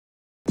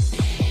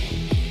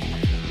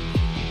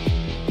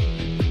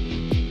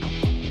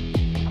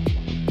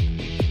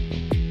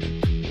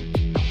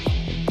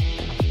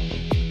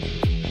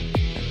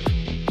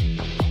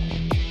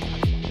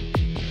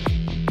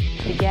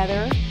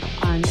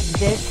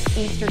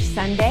Easter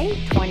Sunday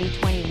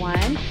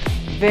 2021.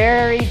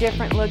 Very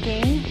different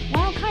looking.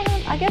 Well, kind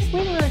of, I guess we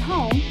were at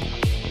home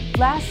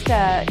last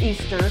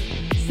Easter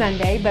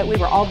Sunday, but we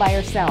were all by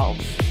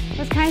ourselves. It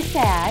was kind of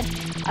sad.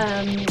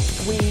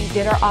 We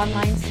did our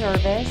online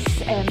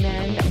service, and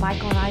then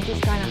Michael and I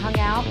just kind of hung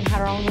out and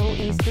had our own little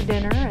Easter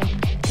dinner,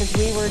 and because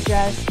we were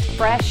just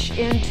fresh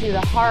into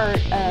the heart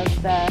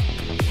of the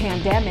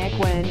pandemic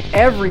when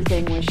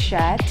everything was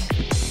shut.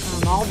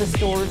 All the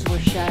stores were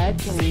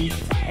shut,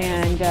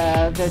 and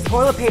the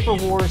toilet paper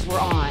wars were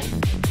on.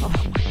 Oh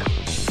my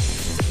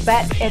gosh.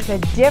 But it's a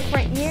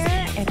different year,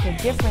 it's a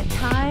different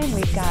time.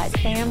 We've got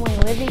family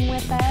living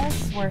with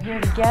us. We're here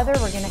together.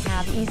 We're going to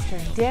have Easter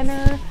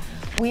dinner.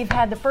 We've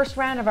had the first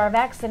round of our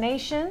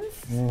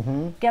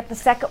vaccinations. Get the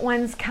second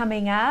ones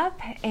coming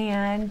up,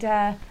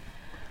 and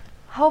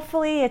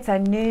hopefully it's a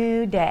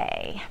new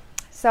day.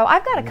 So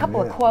I've got a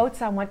couple of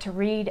quotes I want to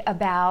read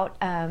about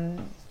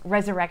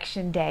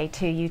Resurrection Day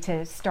to you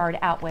to start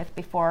out with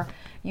before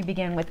you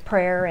begin with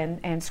prayer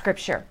and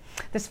scripture.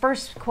 This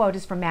first quote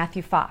is from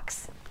Matthew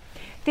Fox.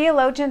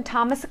 Theologian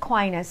Thomas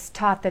Aquinas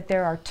taught that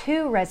there are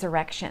two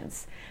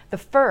resurrections. The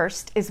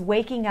first is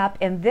waking up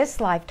in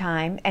this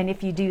lifetime, and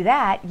if you do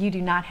that, you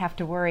do not have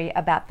to worry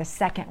about the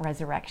second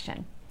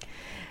resurrection.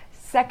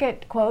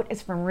 Second quote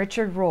is from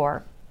Richard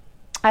Rohr.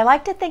 I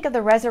like to think of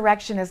the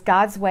resurrection as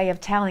God's way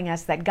of telling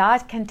us that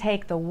God can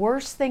take the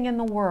worst thing in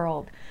the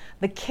world,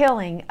 the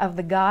killing of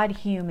the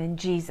God-human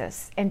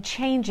Jesus, and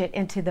change it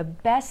into the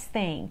best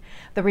thing,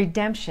 the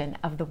redemption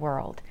of the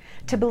world.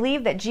 To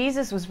believe that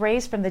Jesus was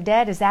raised from the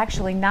dead is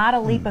actually not a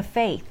leap of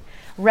faith.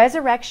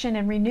 Resurrection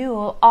and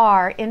renewal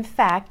are, in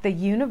fact, the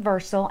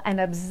universal and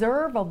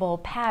observable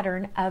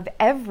pattern of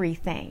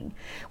everything.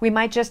 We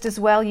might just as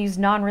well use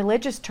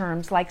non-religious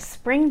terms like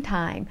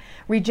springtime,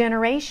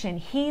 regeneration,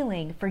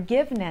 healing,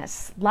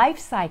 forgiveness, life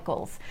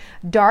cycles,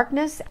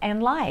 darkness,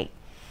 and light.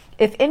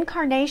 If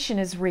incarnation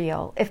is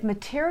real, if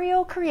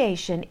material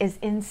creation is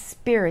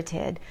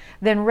inspirited,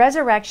 then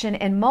resurrection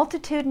in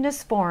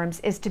multitudinous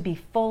forms is to be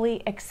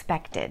fully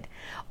expected.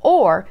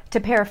 Or, to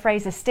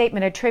paraphrase a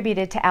statement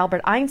attributed to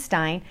Albert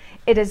Einstein,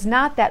 it is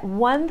not that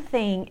one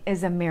thing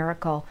is a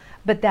miracle,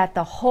 but that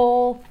the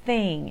whole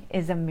thing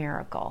is a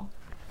miracle.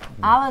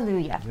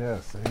 Alleluia.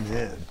 Yes,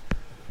 amen.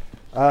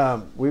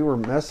 We were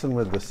messing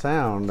with the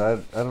sound. I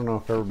don't know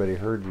if everybody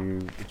heard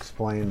you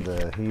explain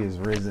the "He is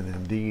risen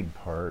indeed"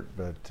 part,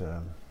 but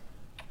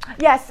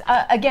yes.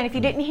 Again, if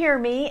you didn't hear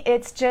me,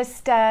 it's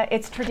just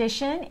it's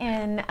tradition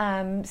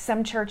in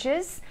some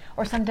churches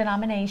or some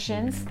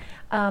denominations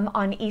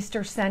on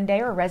Easter Sunday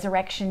or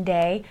Resurrection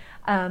Day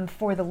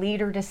for the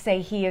leader to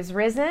say "He is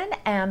risen"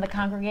 and the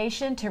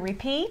congregation to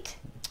repeat.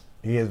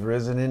 He is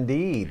risen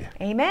indeed.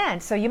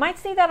 Amen. So you might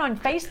see that on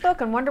Facebook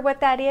and wonder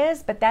what that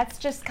is, but that's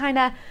just kind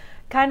of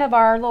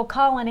our little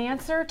call and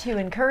answer to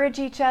encourage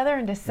each other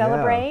and to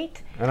celebrate.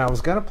 Yeah. And I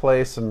was going to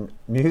play some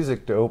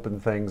music to open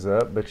things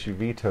up, but you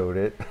vetoed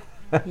it.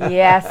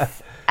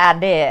 Yes, I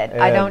did.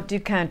 I don't do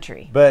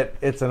country. But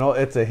it's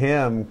a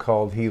hymn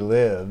called "He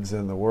Lives,"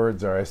 and the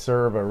words are, "I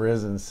serve a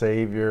risen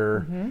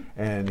Savior,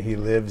 and He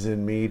lives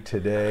in me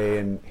today,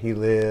 and He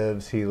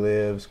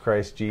lives,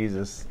 Christ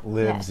Jesus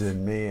lives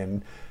in me."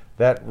 And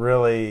that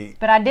really...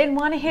 But I didn't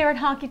want to hear it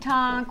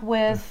honky-tonk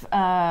with,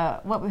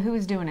 who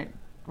was doing it?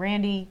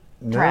 Randy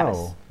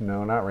Travis?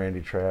 No, not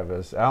Randy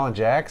Travis. Alan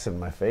Jackson,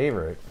 my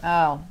favorite.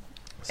 Oh.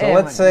 So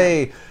let's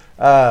say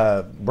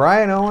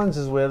Brian Owens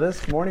is with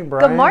us. Morning,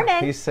 Brian. Good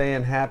morning. He's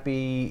saying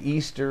happy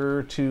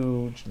Easter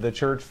to the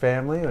church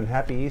family and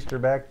happy Easter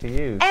back to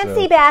you. And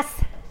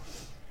Seabass.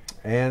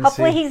 And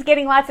hopefully he's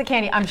getting lots of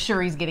candy. I'm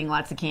sure he's getting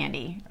lots of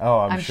candy. Oh,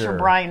 I'm sure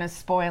Brian is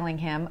spoiling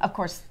him. Of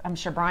course, I'm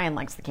sure Brian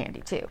likes the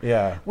candy too.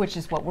 Yeah. Which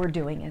is what we're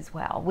doing as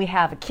well. We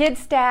have a kid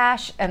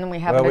stash and then we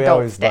have an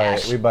adult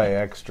stash. We buy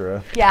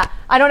extra. Yeah.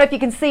 I don't know if you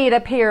can see it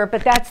up here,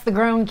 but that's the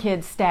grown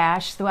kid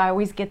stash. So I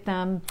always get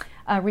them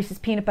Reese's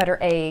peanut butter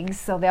eggs,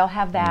 so they'll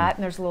have that,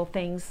 and there's little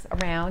things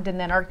around. And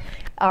then our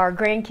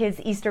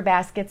grandkids' Easter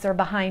baskets are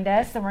behind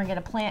us, and we're going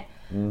to plant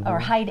or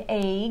hide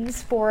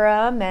eggs for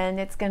them, and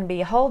it's going to be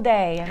a whole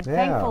day, and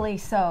thankfully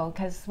so,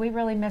 because we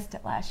really missed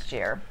it last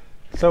year.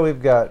 So we've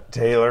got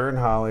Taylor and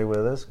Holly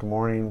with us. Good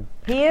morning.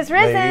 He is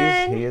risen.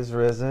 Ladies. He is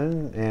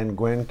risen. And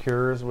Gwen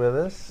Cure is with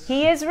us.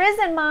 He is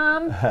risen,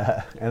 Mom.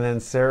 And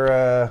then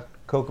Sarah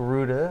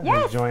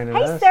Kokaruda is joining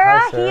us. Hey, Sarah.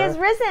 Hi, Sarah. He is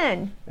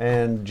risen.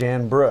 And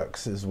Jan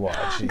Brooks is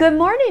watching. Good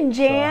morning,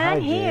 Jan. So, hi,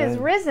 Jan. He is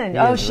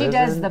risen. She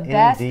does the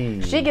best.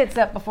 Indeed. She gets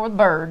up before the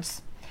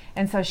birds.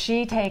 And so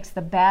she takes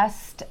the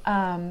best,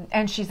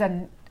 and she's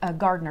a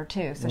gardener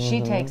too. So she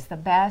takes the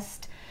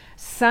best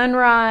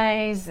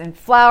sunrise and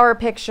flower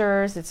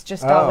pictures. It's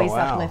just always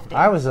uplifting.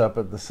 I was up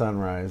at the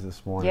sunrise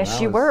this morning. Yes,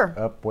 you were.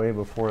 Up way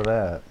before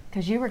that.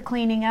 Because you were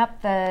cleaning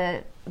up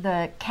the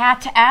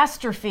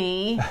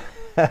catastrophe.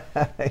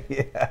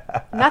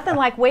 Yeah. Nothing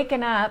like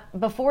waking up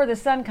before the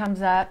sun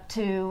comes up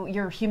to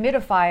your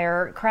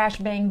humidifier crash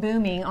bang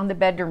booming on the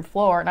bedroom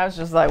floor. And I was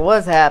just like,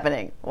 what's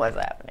happening?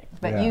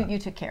 But you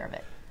took care of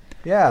it.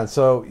 Yeah,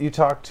 so you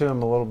talked to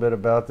him a little bit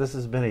about this.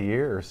 Has been a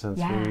year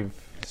since we've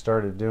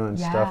started doing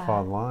stuff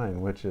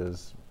online, which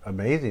is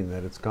amazing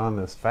that it's gone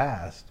this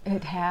fast.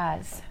 It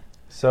has.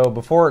 So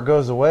before it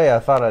goes away, I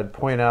thought I'd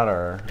point out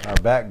our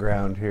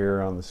background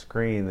here on the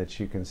screen that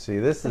you can see.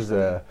 This is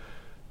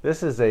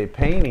a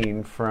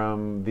painting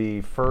from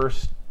the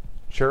first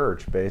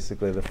church,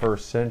 basically the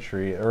first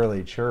century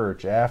early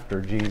church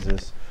after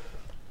Jesus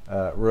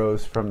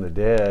rose from the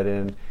dead,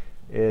 and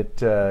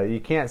it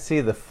you can't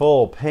see the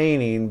full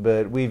painting,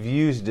 but we've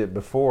used it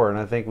before, and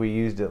I think we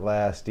used it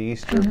last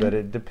Easter. But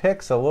it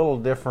depicts a little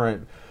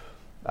different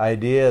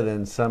idea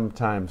than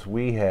sometimes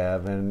we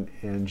have,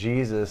 and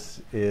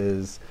Jesus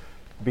is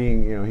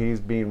being, he's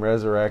being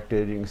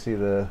resurrected. You can see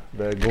the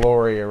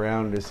glory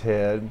around his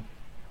head,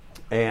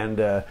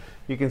 and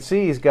you can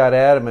see he's got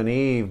Adam and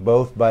Eve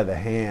both by the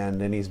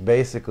hand, and he's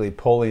basically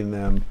pulling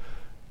them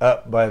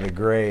up by the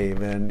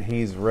grave, and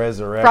he's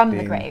resurrecting from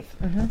the grave.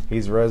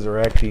 He's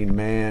resurrecting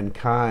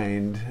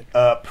mankind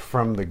up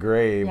from the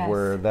grave,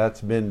 where that's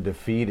been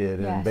defeated,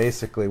 and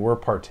basically we're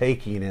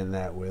partaking in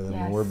that with him,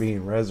 and we're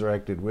being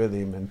resurrected with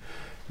him. And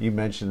you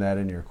mentioned that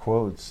in your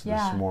quotes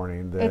this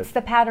morning. That it's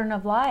the pattern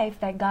of life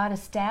that God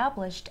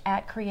established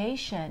at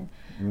creation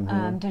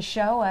to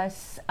show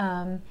us,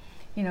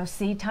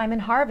 seed time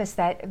and harvest.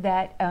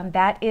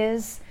 That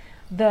is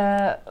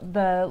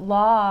the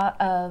law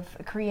of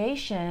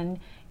creation.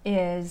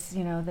 Is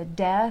the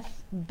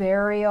death,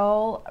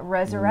 burial,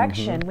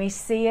 resurrection. We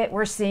see it,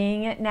 we're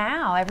seeing it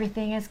now.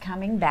 Everything is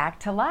coming back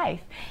to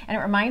life. And it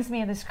reminds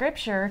me of the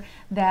scripture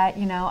that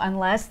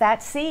unless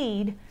that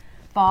seed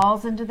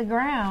falls into the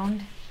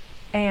ground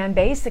and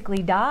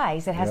basically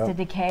dies, it has to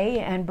decay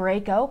and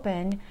break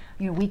open,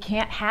 we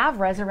can't have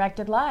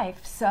resurrected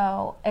life.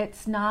 So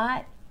it's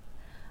not,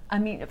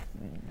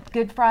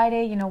 Good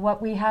Friday,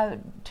 what we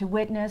had to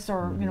witness,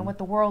 or what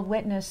the world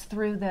witnessed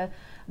through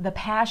the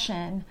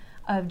passion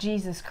of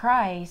Jesus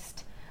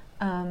Christ,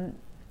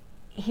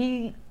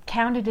 he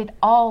counted it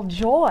all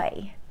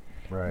joy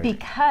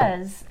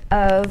because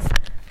of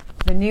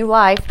the new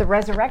life, the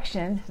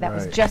resurrection that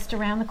was just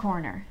around the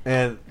corner.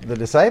 And the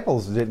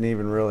disciples didn't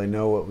even really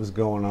know what was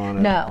going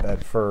on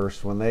at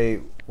first. When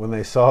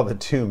they saw the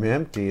tomb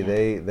empty,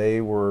 they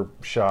were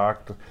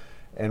shocked,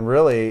 and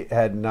really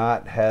had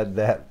not had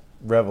that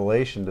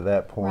revelation to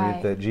that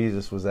point that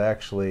Jesus was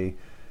actually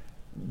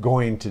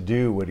going to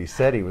do what he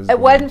said he was going to do.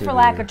 It wasn't for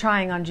lack of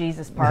trying on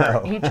Jesus'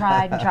 part. No. He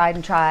tried and tried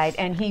and tried,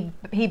 and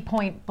he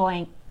point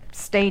blank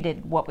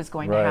stated what was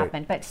going to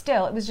happen. But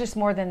still, it was just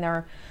more than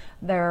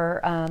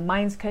their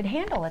minds could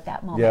handle at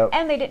that moment.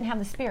 And they didn't have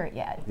the Spirit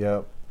yet.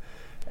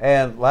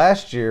 And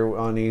last year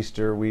on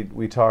Easter,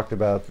 we talked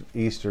about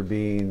Easter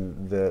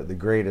being the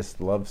greatest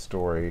love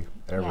story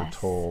ever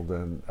told,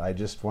 and I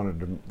just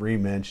wanted to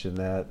re-mention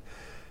that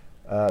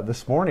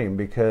this morning,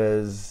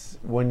 because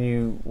when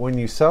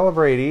you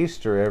celebrate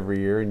Easter every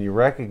year and you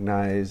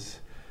recognize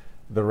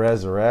the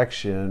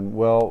resurrection,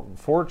 well,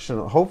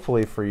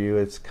 hopefully for you,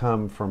 it's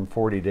come from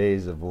 40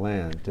 days of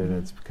Lent, and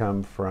it's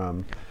come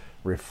from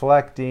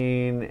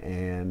reflecting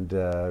and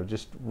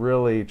just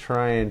really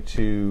trying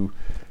to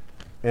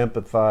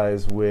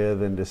empathize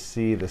with and to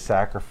see the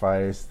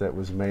sacrifice that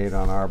was made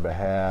on our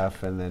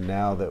behalf. And then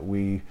now that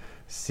we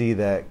see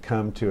that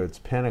come to its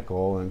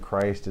pinnacle and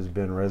Christ has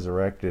been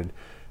resurrected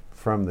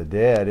from the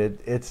dead,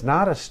 it's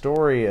not a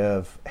story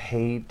of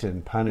hate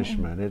and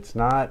punishment. It's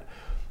not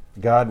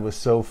God was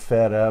so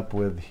fed up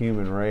with the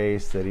human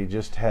race that he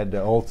just had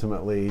to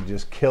ultimately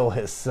just kill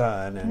his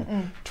son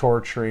and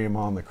torture him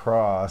on the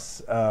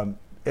cross.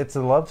 It's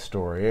a love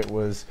story. It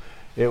was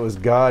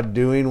God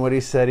doing what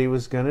he said he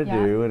was going to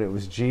do, and it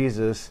was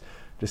Jesus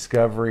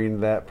discovering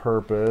that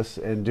purpose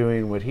and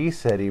doing what he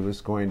said he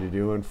was going to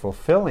do and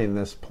fulfilling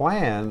this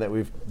plan that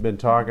we've been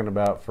talking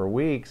about for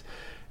weeks.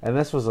 And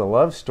this was a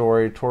love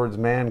story towards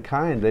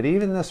mankind, that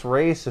even this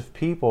race of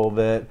people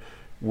that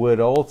would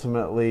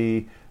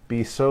ultimately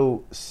be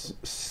so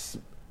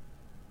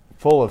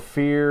full of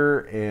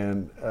fear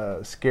and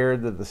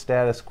scared that the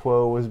status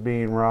quo was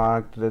being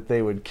rocked, that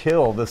they would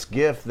kill this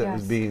gift that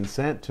was being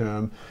sent to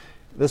them.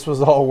 This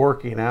was all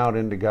working out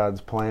into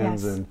God's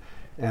plans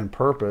and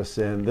purpose,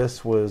 and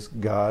this was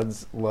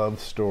God's love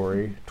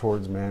story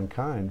towards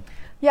mankind.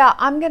 Yeah,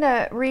 I'm going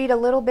to read a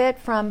little bit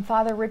from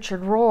Father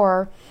Richard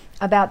Rohr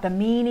about the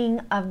meaning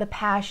of the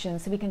Passion,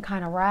 so we can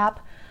kind of wrap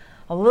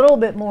a little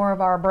bit more of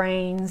our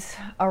brains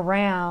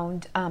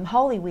around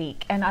Holy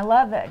Week. And I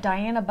love that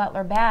Diana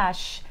Butler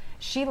Bash,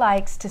 she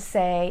likes to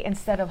say,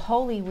 instead of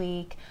Holy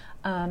Week,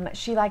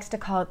 she likes to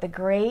call it the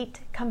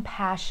Great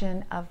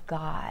Compassion of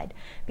God.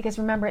 Because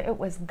remember, it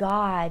was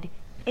God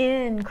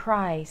in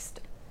Christ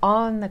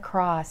on the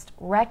cross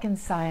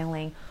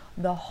reconciling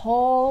the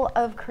whole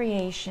of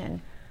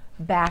creation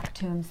back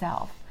to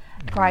himself.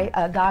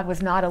 God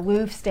was not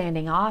aloof,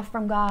 standing off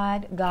from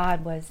God.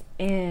 God was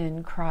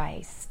in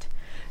Christ.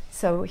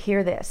 So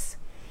hear this.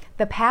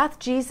 The path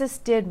Jesus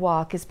did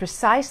walk is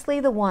precisely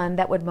the one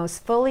that would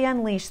most fully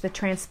unleash the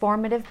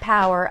transformative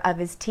power of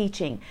his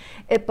teaching.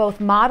 It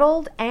both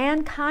modeled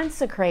and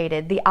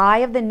consecrated the eye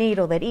of the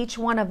needle that each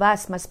one of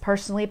us must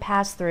personally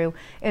pass through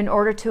in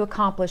order to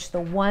accomplish the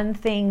one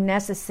thing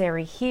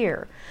necessary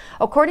here.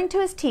 According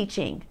to his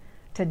teaching,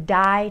 to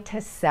die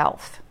to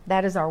self.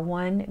 That is our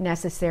one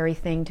necessary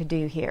thing to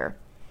do here.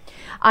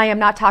 I am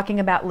not talking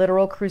about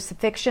literal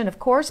crucifixion, of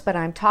course, but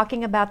I'm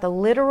talking about the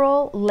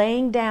literal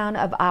laying down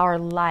of our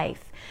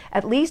life,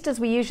 at least as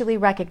we usually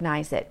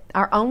recognize it.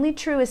 Our only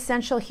true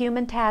essential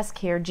human task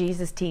here,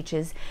 Jesus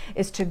teaches,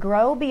 is to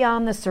grow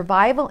beyond the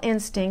survival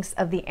instincts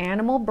of the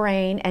animal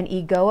brain and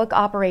egoic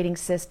operating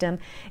system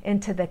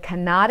into the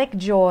kenotic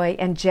joy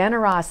and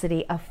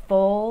generosity of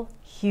full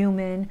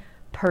human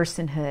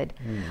personhood.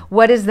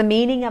 What is the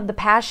meaning of the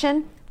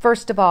Passion?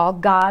 First of all,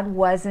 God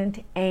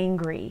wasn't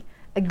angry.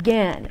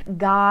 Again,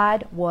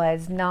 God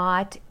was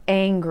not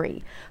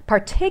angry.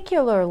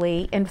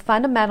 Particularly in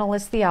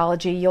fundamentalist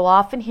theology, you'll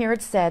often hear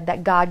it said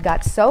that God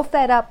got so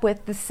fed up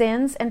with the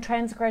sins and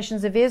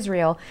transgressions of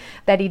Israel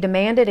that he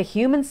demanded a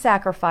human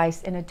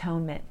sacrifice in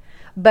atonement.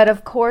 But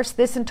of course,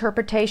 this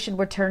interpretation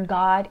would turn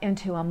God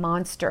into a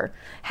monster.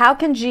 How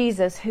can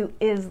Jesus, who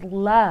is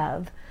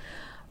love,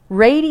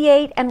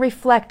 radiate and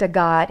reflect a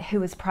God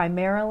who is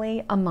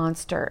primarily a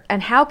monster?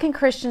 And how can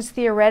Christians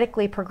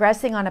theoretically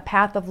progressing on a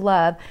path of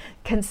love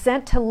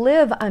consent to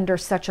live under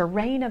such a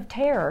reign of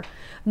terror?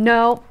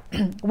 No,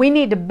 we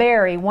need to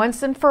bury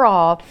once and for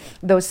all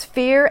those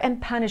fear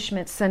and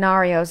punishment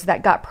scenarios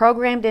that got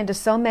programmed into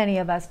so many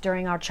of us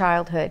during our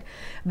childhood.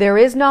 There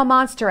is no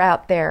monster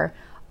out there.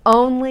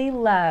 Only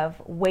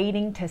love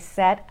waiting to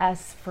set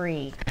us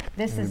free.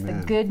 This is the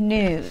good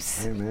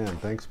news. Amen.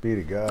 Thanks be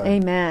to God.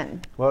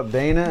 Amen. Well,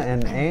 Dana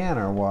and Ann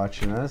are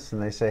watching us,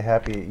 and they say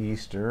Happy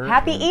Easter.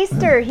 Happy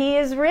Easter. He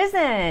is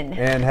risen.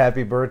 And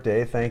happy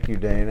birthday. Thank you,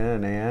 Dana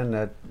and Ann.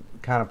 That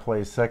kind of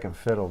plays second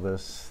fiddle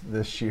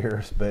this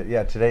year. But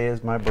yeah, today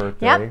is my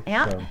birthday.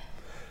 Yep.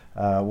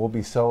 So we'll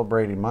be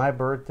celebrating my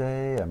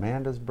birthday,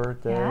 Amanda's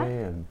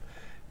birthday,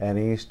 and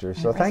Easter.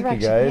 So thank you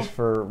guys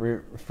for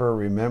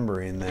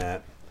remembering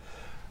that.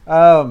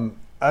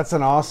 That's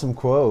an awesome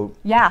quote.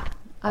 Yeah,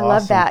 I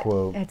love that.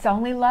 Quote. It's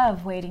only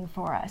love waiting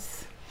for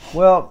us.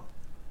 Well,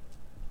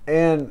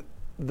 and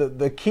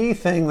the key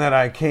thing that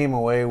I came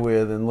away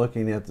with in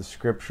looking at the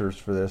scriptures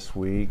for this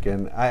week,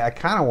 and I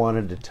kind of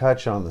wanted to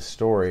touch on the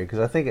story because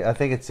I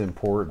think it's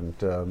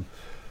important.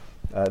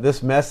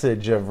 This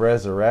message of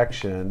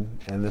resurrection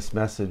and this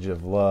message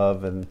of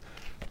love and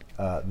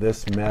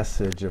this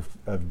message of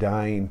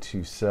dying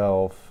to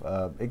self,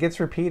 it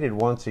gets repeated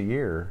once a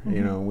year. Mm-hmm.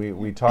 You know,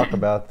 we talk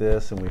about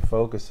this and we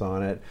focus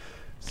on it.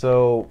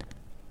 So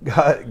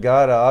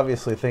God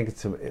obviously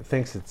thinks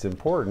it's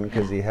important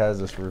because he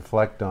has us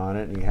reflect on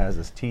it and he has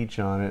us teach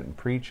on it and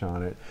preach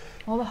on it.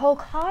 Well, the whole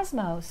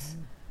cosmos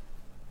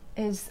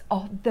is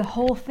the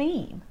whole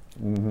theme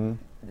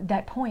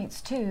that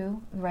points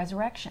to the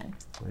resurrection.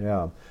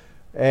 Yeah.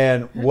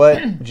 And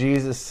what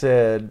Jesus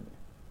said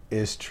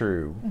is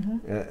true.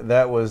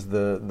 That was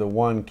the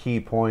one key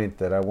point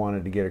that I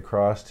wanted to get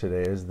across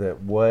today, is that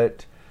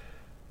what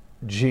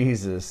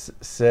Jesus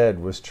said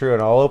was true.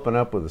 And I'll open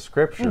up with a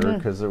scripture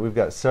because we've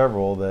got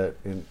several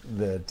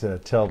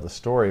that tell the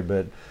story.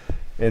 But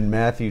in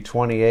Matthew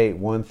 28,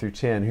 1 through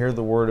 10, hear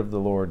the word of the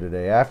Lord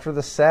today. After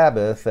the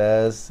Sabbath,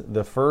 as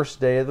the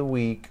first day of the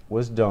week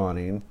was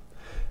dawning,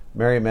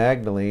 Mary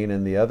Magdalene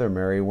and the other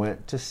Mary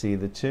went to see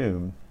the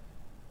tomb.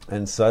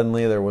 And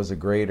suddenly there was a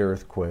great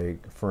earthquake,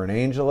 for an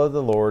angel of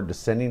the Lord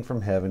descending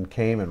from heaven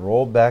came and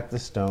rolled back the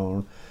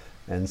stone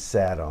and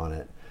sat on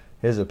it.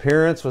 His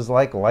appearance was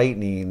like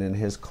lightning, and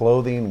his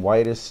clothing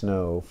white as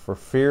snow. For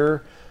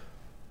fear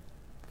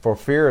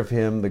of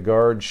him the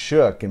guards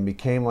shook and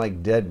became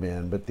like dead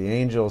men. But the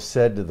angel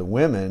said to the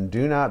women,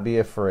 "Do not be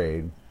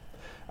afraid.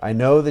 I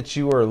know that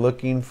you are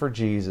looking for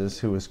Jesus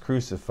who was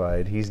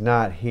crucified. He's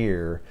not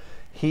here.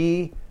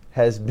 He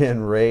has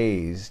been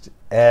raised,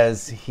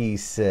 as he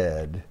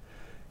said.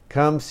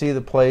 Come see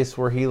the place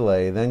where he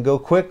lay. Then go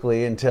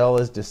quickly and tell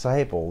his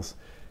disciples,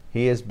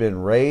 he has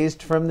been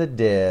raised from the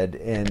dead,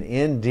 and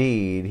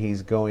indeed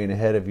he's going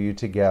ahead of you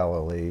to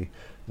Galilee.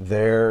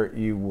 There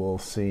you will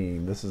see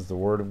him." This is the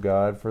word of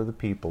God for the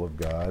people of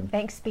God.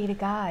 Thanks be to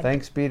God.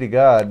 Thanks be to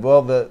God.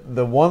 Well,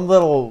 the one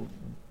little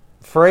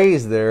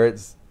phrase there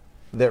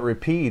that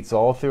repeats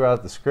all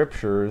throughout the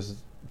scriptures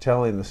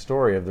telling the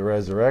story of the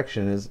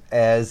resurrection is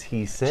 "as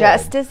he said."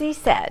 Just as he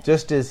said.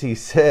 Just as he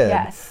said.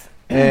 Yes.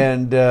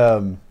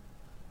 And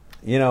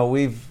you know,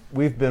 we've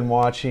been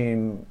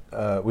watching.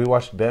 We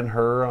watched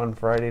Ben-Hur on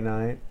Friday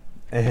night,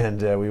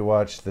 and we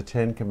watched the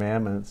Ten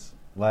Commandments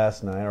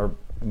last night, or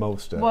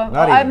most of it. Well,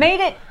 I made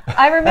it.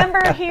 I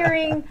remember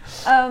hearing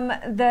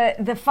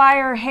the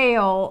fire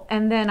hail,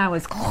 and then I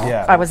was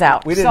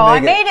out. So I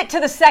made it to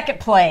the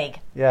second plague.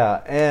 Yeah,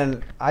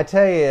 and I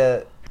tell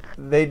you,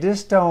 they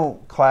just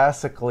don't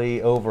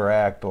classically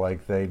overact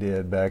like they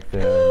did back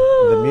then.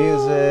 The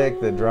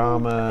music, the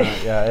drama,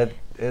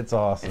 it's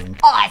awesome.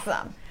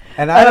 Awesome.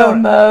 And I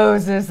don't.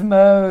 Moses,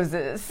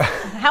 Moses.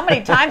 How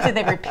many times did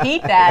they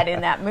repeat that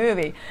in that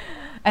movie?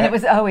 And it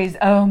was always,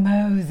 oh,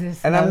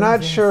 Moses. And Moses. I'm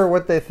not sure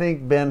what they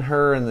think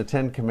Ben-Hur and the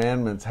Ten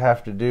Commandments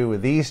have to do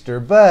with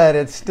Easter, but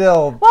it's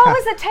still. Well,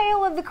 it was a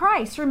tale of the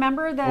Christ.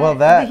 Remember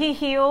that he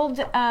healed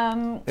it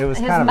was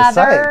his kind of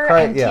mother a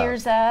side, and yeah.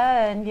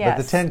 Tirzah, and yes.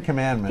 But the Ten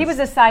Commandments. He was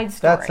a side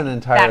story. That's an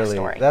entirely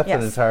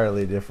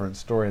Backstory. Different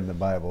story in the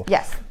Bible.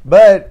 Yes.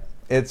 But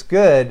it's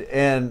good,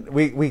 and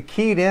we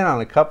keyed in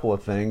on a couple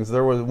of things.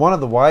 There was one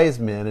of the wise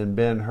men in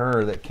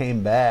Ben-Hur that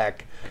came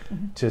back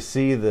to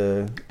see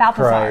the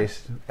Balthazar.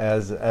 Christ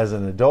as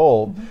an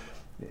adult.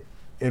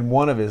 In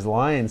one of his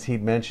lines,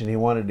 he'd mentioned he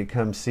wanted to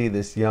come see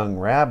this young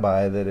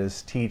rabbi that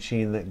is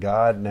teaching that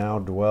God now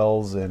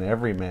dwells in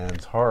every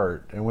man's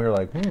heart. And we were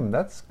like,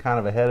 that's kind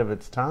of ahead of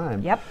its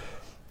time. Yep.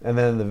 And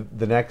then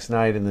the next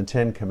night in the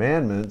Ten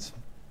Commandments,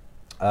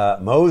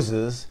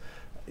 Moses,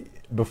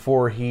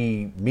 before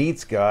he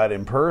meets God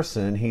in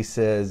person, he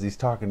says, he's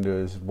talking to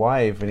his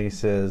wife, and he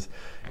says,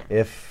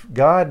 if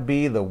God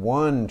be the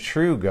one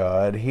true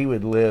God, he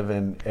would live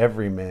in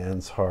every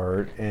man's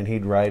heart, and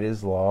he'd write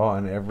his law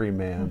on every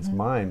man's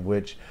mind,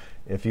 which,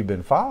 if you've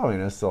been following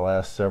us the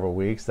last several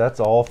weeks, that's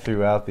all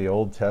throughout the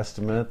Old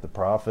Testament, the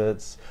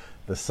prophets,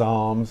 the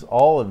Psalms.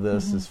 All of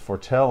this is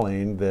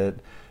foretelling that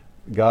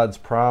God's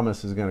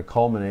promise is going to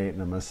culminate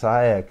in a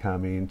Messiah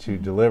coming to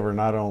deliver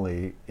not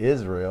only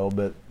Israel,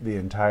 but the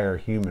entire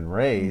human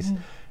race,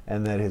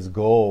 and that his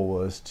goal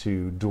was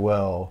to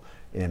dwell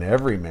in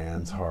every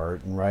man's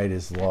heart and write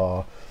his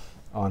law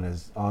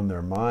on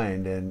their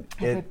mind. And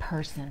every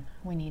person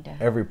we need to.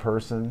 Every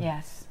person?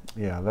 Yes.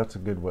 Yeah, that's a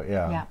good way.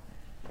 Yeah.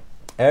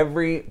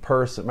 Every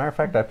person. Matter of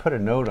fact, I put a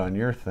note on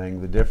your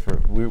thing.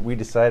 We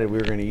decided we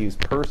were going to use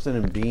person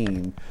and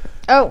being.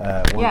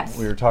 When yes.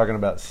 we were talking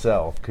about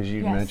self, because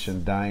you Yes.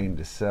 mentioned dying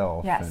to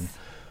self. Yes. And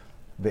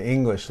the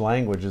English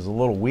language is a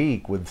little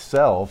weak with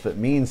self. It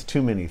means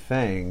too many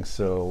things,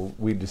 so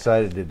we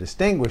decided to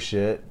distinguish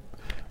it.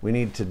 We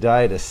need to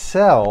die to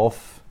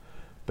self,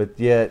 but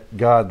yet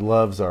God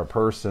loves our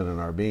person and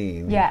our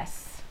being.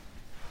 Yes.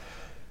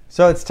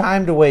 So it's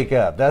time to wake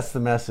up. That's the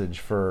message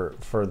for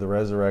the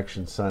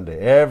Resurrection Sunday.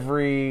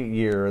 Every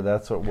year,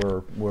 that's what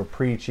we're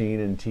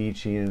preaching and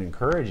teaching and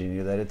encouraging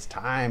you, that it's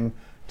time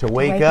to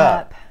wake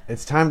up.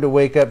 It's time to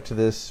wake up to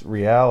this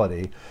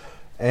reality.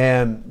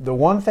 And the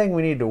one thing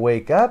we need to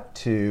wake up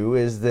to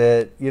is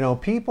that,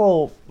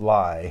 people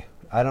lie.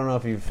 I don't know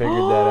if you've figured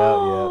that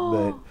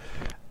out yet,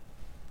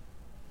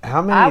 but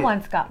how many... I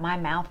once got my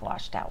mouth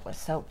washed out with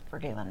soap for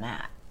doing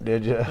that.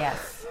 Did you?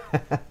 Yes.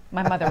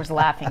 My mother was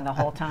laughing the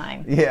whole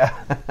time. Yeah.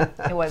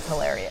 It was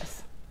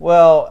hilarious.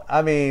 Well,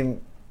 I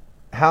mean,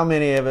 how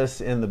many of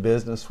us in the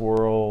business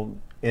world,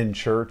 in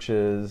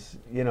churches,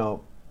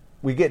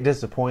 we get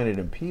disappointed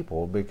in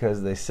people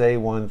because they say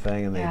one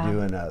thing and they do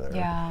another.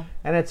 Yeah.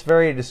 And it's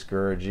very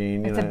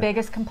discouraging. It's the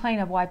biggest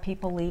complaint of why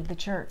people leave the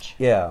church.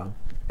 Yeah.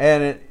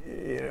 And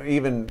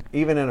even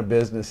in a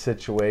business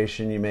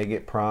situation, you may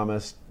get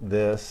promised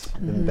this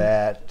and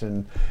that,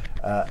 and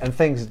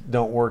things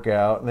don't work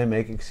out, and they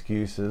make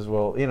excuses.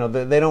 Well,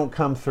 they don't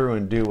come through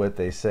and do what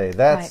they say.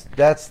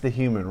 That's the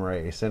human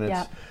race,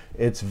 and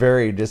it's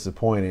very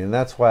disappointing. And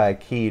that's why I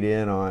keyed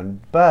in on.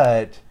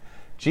 But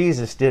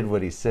Jesus did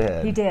what he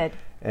said. He did,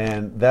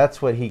 and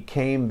that's what he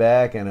came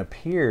back and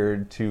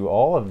appeared to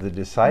all of the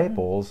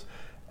disciples.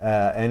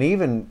 And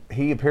even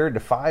he appeared to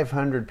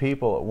 500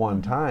 people at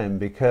one time,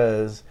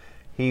 because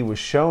he was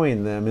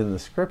showing them in the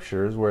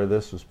scriptures where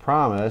this was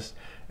promised.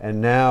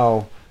 And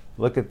now,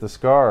 look at the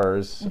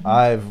scars.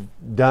 I've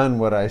done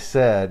what I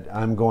said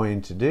I'm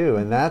going to do.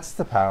 And that's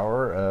the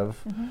power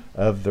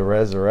of the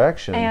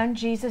resurrection. And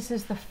Jesus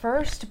is the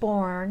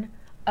firstborn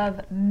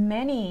of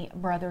many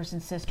brothers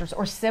and sisters,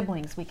 or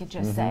siblings, we could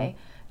just say.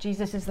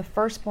 Jesus is the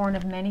firstborn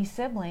of many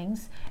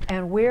siblings,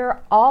 and we're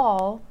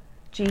all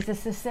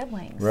Jesus'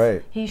 siblings.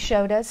 Right. He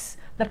showed us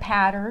the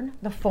pattern,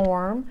 the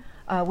form.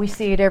 We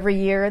see it every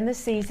year in the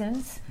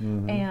seasons,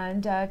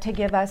 and to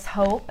give us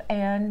hope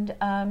and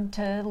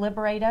to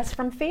liberate us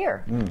from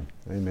fear.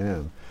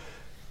 Amen.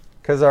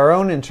 Because our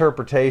own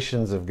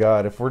interpretations of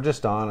God, if we're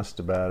just honest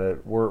about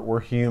it, we're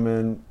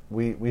human.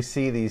 We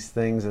see these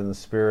things in the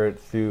spirit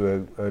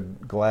through a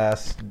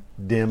glass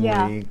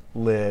dimly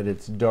lit.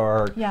 It's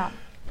dark. Yeah.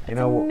 It's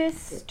a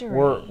mystery.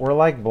 We're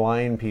like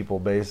blind people,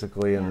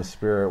 basically, in the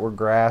spirit. We're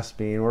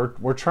grasping.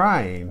 We're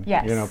trying.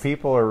 Yes.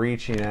 People are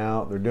reaching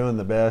out. They're doing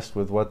the best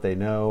with what they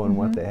know and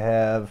what they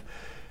have.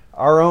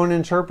 Our own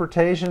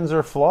interpretations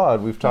are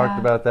flawed. We've talked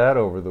about that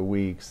over the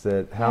weeks.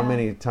 That how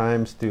many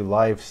times through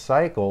life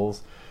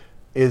cycles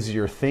is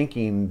your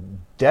thinking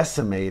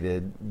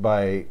decimated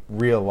by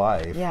real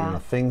life?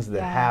 Things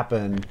that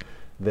happen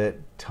that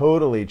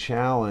totally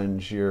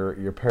challenge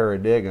your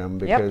paradigm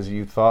because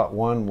you thought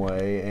one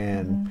way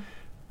and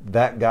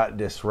that got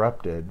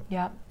disrupted.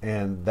 Yep.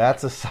 And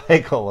that's a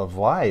cycle of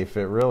life.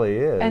 It really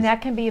is. And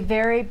that can be a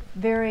very,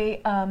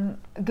 very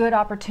good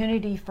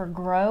opportunity for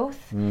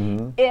growth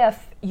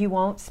if you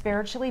won't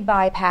spiritually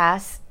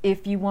bypass,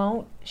 if you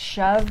won't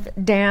shove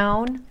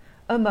down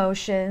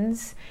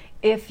emotions,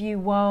 if you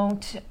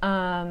won't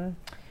turn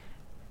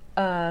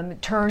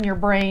your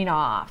brain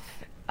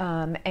off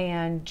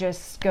and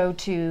just go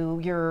to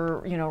your,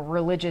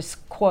 religious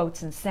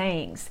quotes and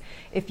sayings,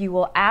 if you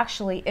will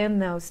actually in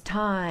those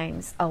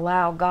times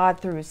allow God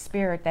through His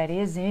Spirit that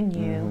is in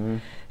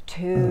you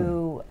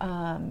to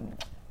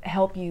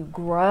help you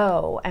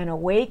grow and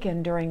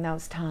awaken during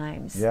those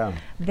times,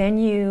 then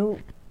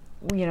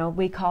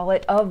we call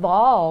it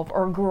evolve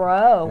or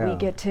grow. We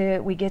get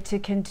to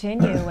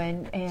continue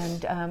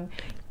and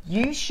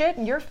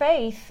your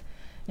faith,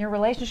 your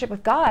relationship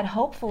with God,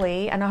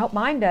 hopefully, and I hope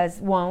mine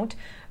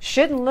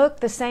shouldn't look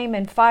the same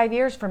in 5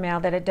 years from now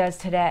that it does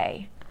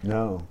today.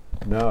 No,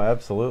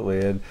 absolutely.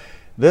 And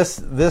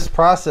this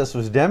process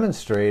was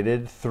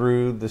demonstrated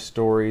through the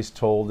stories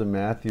told in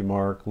Matthew,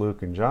 Mark,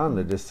 Luke, and John.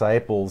 The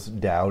disciples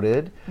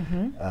doubted.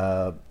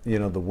 The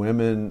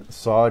women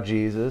saw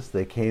Jesus.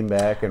 They came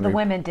back, and the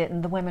women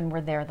didn't. The women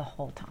were there the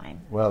whole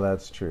time. Well,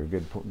 that's true.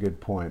 Good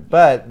point.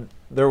 But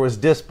there was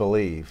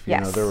disbelief.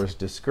 Yes. There was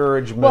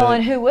discouragement. Well,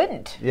 and who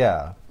wouldn't?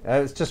 Yeah,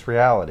 it's just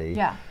reality.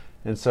 Yeah.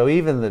 And so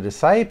even the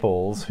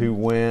disciples who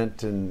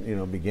went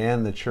and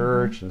began the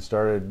church and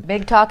started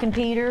big talking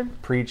Peter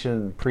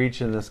preaching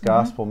this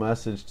gospel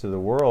message to the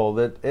world,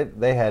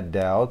 they had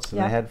doubts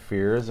and they had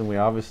fears, and we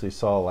obviously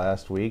saw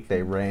last week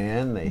they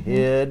ran, they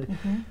hid,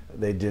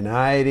 they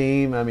denied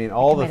Him. I mean,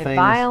 all the things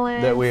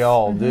violence. That we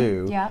all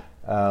do. Yeah.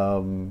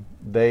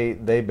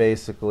 They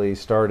basically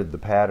started the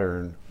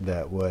pattern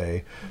that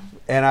way,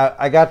 and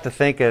I got to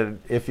thinking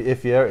if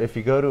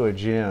you go to a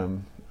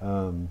gym.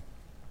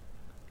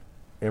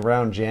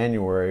 Around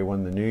January,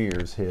 when the New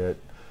Year's hit,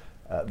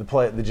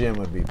 the gym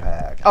would be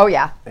packed. Oh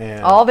yeah,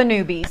 and all the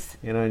newbies.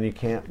 And you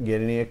can't get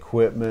any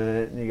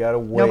equipment, and you got to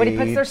wait. Nobody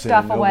puts their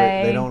stuff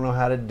away. They don't know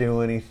how to do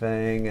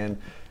anything,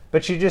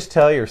 but you just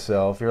tell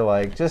yourself, you're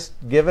like, just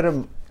give it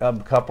a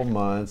couple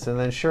months, and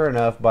then sure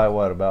enough, by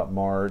about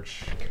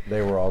March,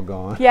 they were all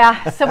gone.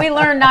 Yeah, so we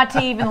learned not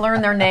to even learn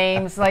their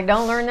names. Like,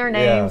 don't learn their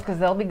names because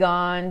they'll be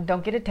gone.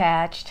 Don't get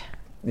attached.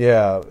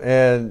 Yeah,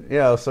 and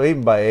so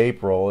even by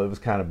April, it was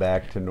kind of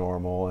back to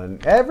normal,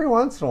 and every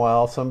once in a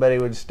while, somebody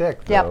would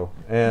stick though.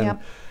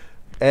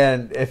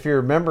 And if you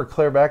remember,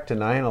 clear back to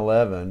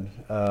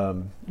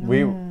 9/11,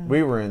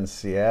 we were in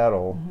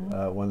Seattle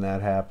when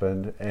that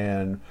happened,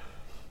 and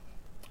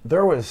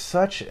there was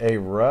such a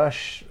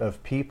rush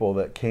of people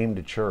that came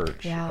to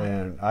church,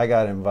 and I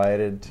got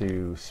invited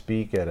to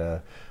speak at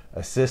a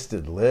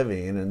assisted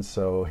living, and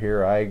so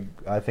here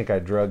I think I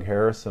drug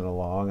Harrison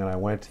along, and I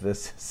went to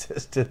this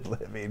assisted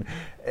living,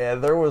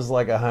 and there was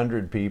like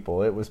 100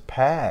 people. It was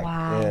packed.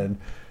 Wow. And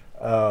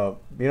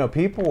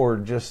people were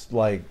just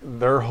like,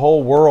 their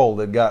whole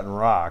world had gotten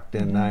rocked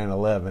in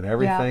 9/11.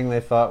 Everything they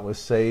thought was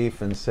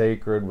safe and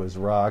sacred was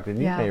rocked, and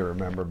you may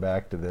remember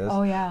back to this.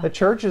 Oh yeah. The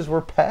churches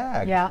were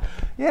packed. Yeah.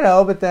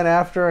 But then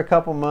after a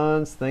couple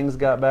months, things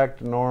got back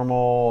to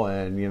normal,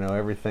 and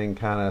everything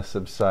kind of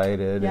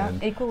subsided. Yeah,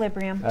 and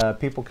equilibrium.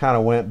 People kind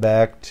of went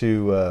back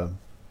to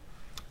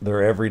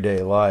their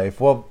everyday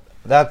life. Well,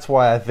 that's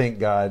why I think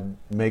God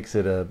makes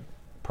it a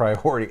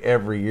priority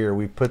every year.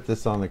 We put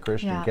this on the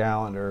Christian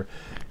calendar,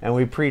 and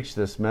we preach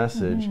this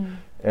message.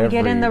 We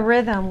get in the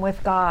rhythm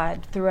with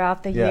God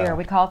throughout the year. Yeah.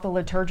 We call it the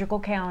liturgical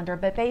calendar,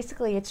 but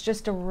basically it's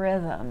just a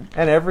rhythm.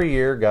 And every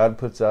year God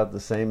puts out the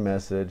same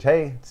message.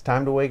 Hey, it's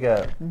time to wake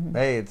up.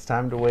 Hey, it's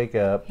time to wake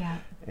up. Yeah.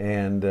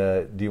 And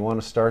do you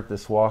want to start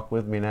this walk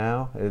with me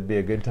now? It'd be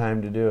a good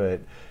time to do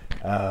it.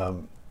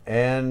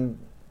 And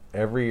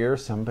every year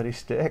somebody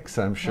sticks.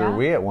 I'm sure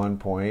we at one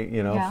point,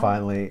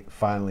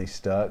 finally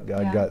stuck.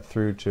 God got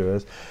through to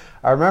us.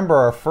 I remember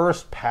our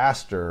first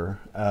pastor,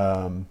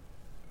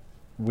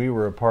 we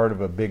were a part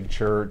of a big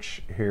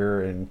church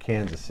here in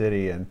Kansas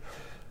City, and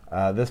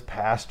this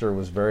pastor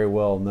was very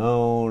well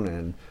known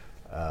and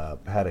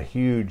had a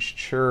huge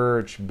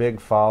church, big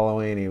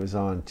following. He was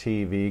on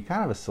TV,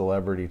 kind of a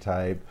celebrity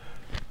type.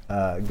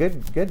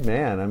 Good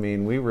man. I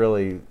mean, we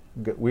were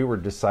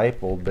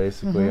discipled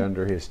basically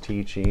under his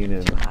teaching,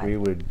 and we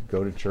would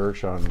go to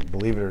church on,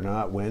 believe it or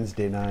not,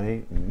 Wednesday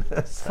night and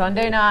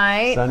Sunday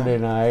night,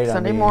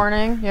 Sunday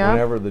morning,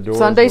 whenever the doors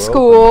Sunday were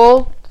school,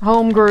 open.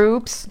 Home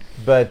groups.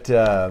 But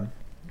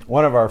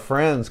one of our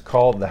friends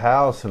called the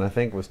house, and I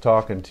think was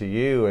talking to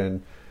you,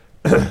 and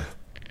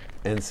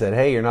and said,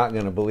 "Hey, you're not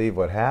going to believe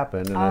what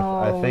happened." And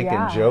I think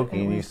in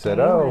joking, you said,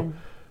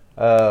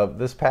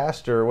 this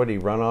pastor, what, he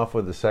run off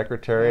with the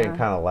secretary, and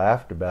kind of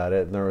laughed about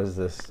it, and there was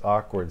this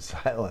awkward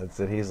silence,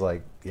 and he's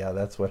like, yeah,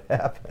 that's what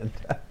happened.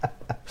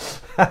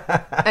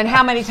 And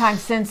how many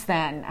times since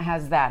then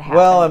has that happened?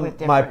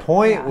 Well, my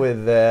point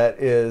with that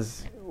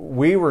is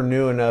we were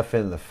new enough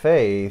in the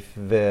faith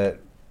that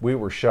we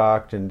were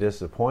shocked and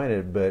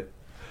disappointed, but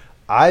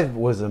I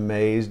was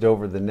amazed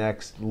over the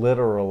next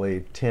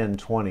literally 10,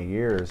 20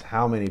 years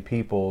how many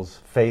people's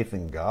faith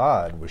in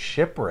God was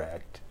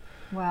shipwrecked.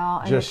 Well,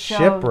 and just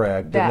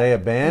shipwrecked, and they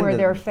abandoned where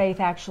their faith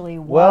actually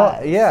was.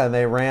 Well, yeah, and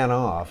they ran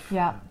off.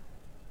 Yeah.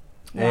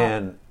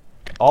 And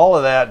all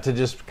of that to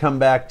just come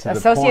back to the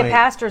point. Associate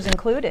pastors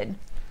included.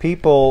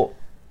 People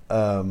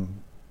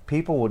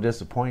will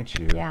disappoint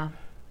you. Yeah.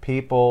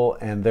 people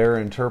and their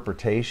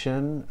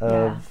interpretation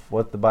of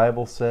what the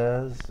Bible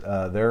says,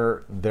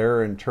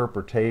 their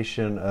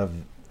interpretation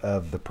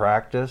of the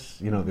practice,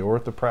 the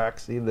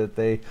orthopraxy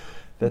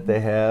that they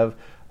have.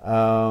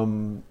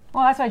 Well,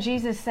 that's why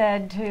Jesus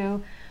said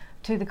to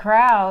the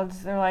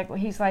crowds,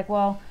 he's like,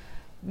 well,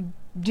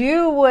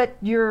 do what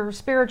your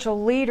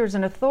spiritual leaders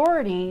and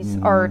authorities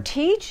are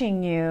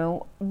teaching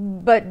you,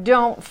 but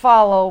don't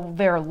follow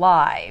their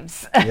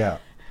lives. Yeah.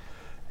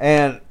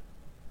 And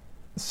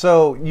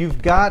so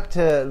you've got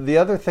to, the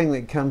other thing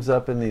that comes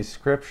up in these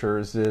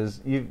scriptures is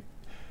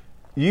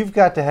you've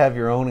got to have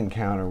your own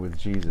encounter with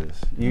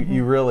Jesus.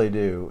 You really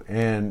do.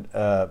 And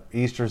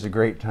Easter's a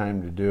great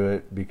time to do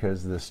it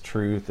because this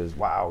truth is,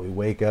 wow, we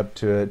wake up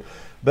to it.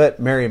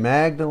 But Mary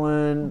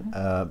Magdalene,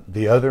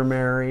 the other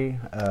Mary,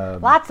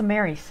 lots of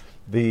Marys.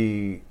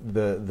 The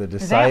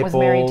disciples, his aunt was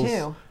Mary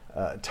too.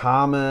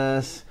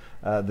 Thomas,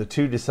 the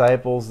two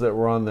disciples that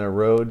were on their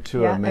road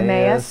to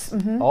Emmaus.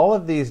 All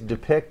of these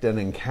depict an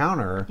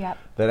encounter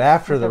that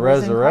after the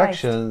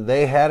resurrection,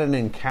 they had an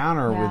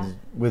encounter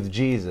with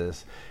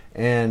Jesus.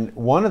 And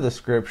one of the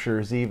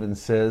scriptures even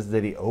says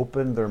that he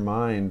opened their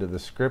mind to the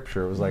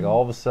scripture. It was like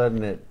all of a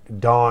sudden it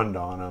dawned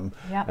on them,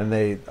 and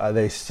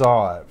they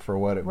saw it for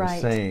what it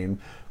was saying.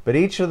 But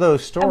each of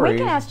those stories, and we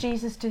can ask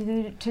Jesus to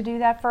do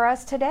that for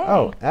us today.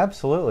 Oh,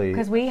 absolutely,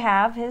 because we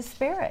have His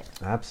Spirit.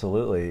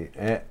 Absolutely,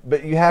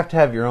 but you have to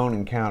have your own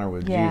encounter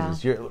with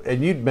Jesus.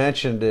 And you'd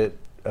mentioned it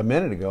a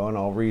minute ago, and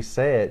I'll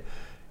re-say it.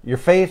 Your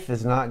faith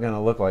is not going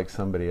to look like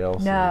somebody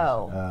else's.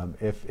 No.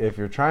 If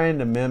you're trying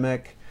to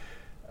mimic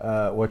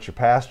what your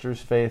pastor's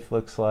faith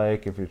looks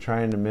like, if you're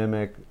trying to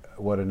mimic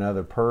what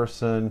another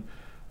person,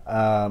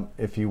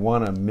 if you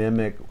want to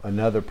mimic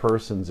another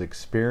person's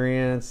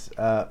experience,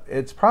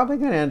 it's probably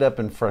going to end up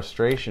in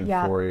frustration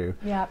for you.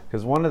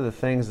 Because one of the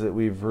things that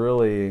we've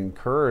really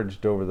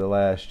encouraged over the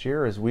last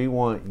year is we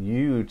want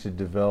you to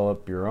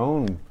develop your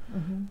own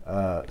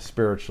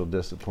spiritual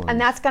discipline. And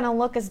that's going to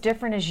look as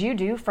different as you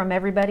do from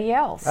everybody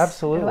else.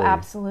 Absolutely. It'll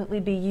absolutely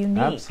be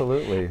unique.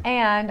 Absolutely.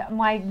 And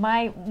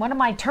one of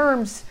my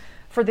terms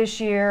for this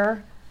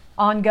year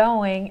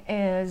ongoing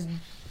is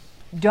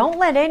don't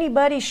let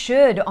anybody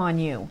should on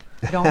you.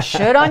 Don't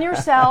should on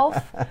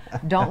yourself.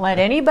 Don't let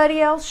anybody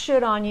else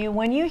should on you.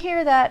 When you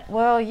hear that,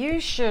 well, you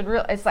should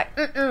it's like,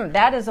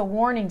 that is a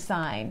warning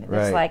sign.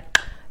 Right. It's like,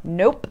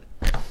 nope.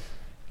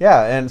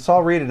 Yeah, and so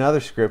I'll read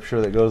another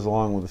scripture that goes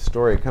along with the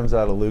story. It comes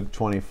out of Luke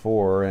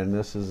 24, and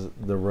this is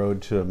the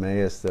road to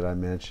Emmaus that I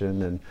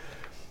mentioned. And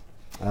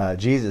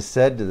Jesus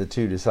said to the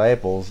two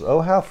disciples,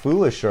 "Oh, how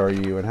foolish are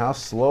you, and how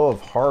slow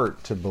of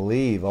heart to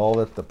believe all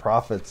that the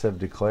prophets have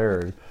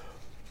declared.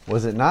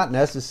 Was it not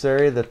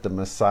necessary that the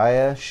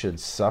Messiah should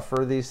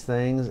suffer these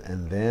things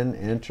and then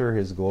enter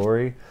his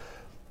glory?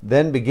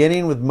 Then,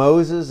 beginning with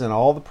Moses and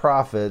all the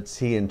prophets,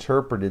 he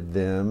interpreted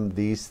them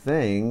these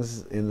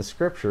things in the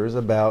scriptures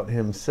about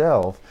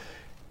himself."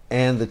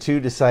 And the two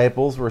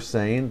disciples were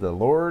saying, "The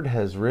Lord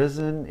has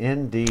risen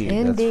indeed."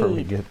 That's where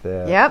we get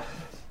that. Yep.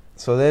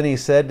 So then he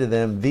said to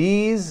them,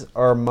 "These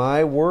are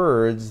my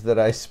words that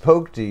I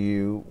spoke to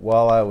you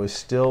while I was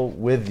still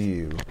with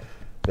you,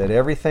 that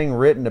everything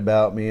written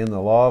about me in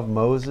the law of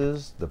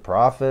Moses, the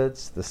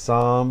prophets, the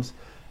Psalms,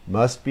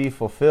 must be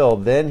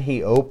fulfilled." Then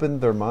he opened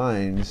their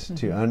minds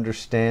to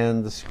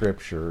understand the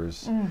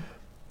scriptures.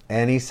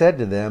 And he said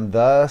to them,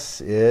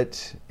 "Thus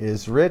it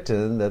is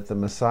written that the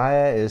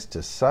Messiah is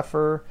to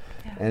suffer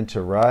and to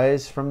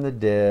rise from the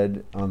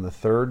dead on the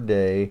third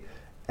day,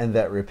 and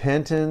that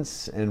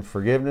repentance and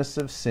forgiveness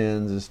of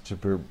sins is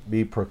to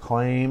be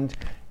proclaimed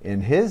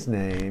in his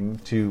name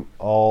to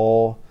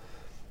all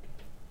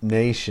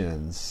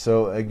nations."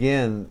 So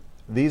again,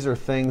 these are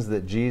things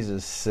that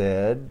Jesus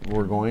said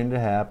were going to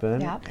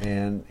happen,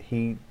 and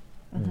he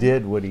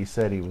did what he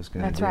said he was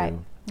going to do. That's right.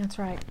 That's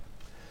right.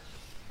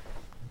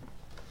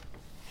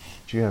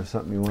 Do you have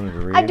something you wanted to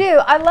read? I do.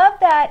 I love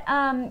that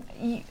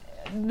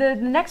the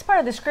next part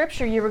of the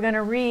scripture you were going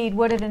to read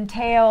would have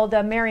entailed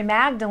Mary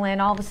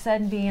Magdalene all of a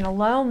sudden being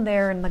alone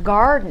there in the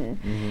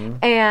garden.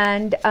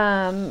 And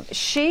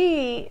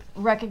she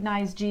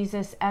recognized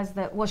Jesus as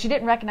she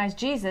didn't recognize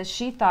Jesus.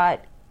 She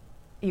thought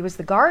he was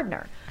the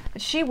gardener.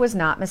 But she was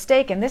not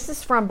mistaken. This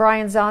is from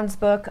Brian Zahn's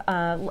book,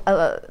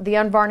 The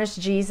Unvarnished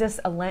Jesus,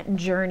 A Lenten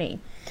Journey.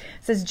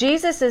 It says,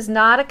 "Jesus is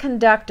not a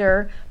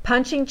conductor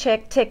punching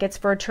tickets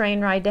for a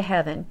train ride to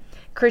heaven.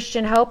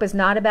 Christian hope is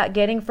not about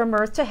getting from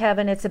earth to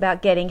heaven. It's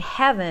about getting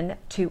heaven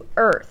to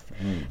earth.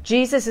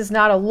 Jesus is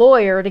not a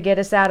lawyer to get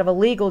us out of a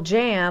legal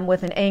jam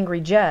with an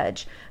angry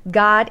judge.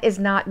 God is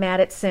not mad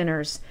at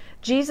sinners.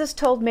 Jesus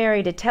told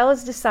Mary to tell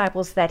his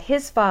disciples that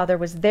his Father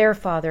was their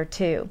Father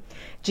too.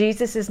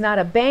 Jesus is not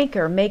a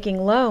banker making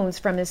loans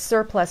from his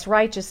surplus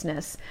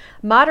righteousness.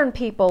 Modern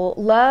people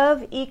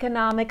love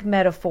economic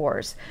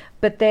metaphors,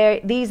 but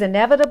these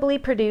inevitably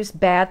produce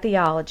bad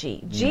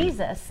theology.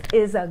 Jesus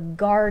is a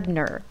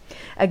gardener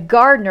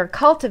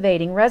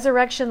cultivating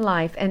resurrection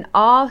life and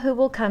all who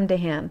will come to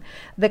him.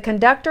 The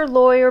conductor,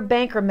 lawyer,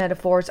 banker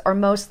metaphors are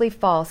mostly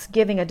false,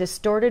 giving a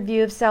distorted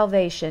view of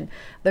salvation.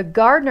 The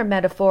gardener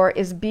metaphor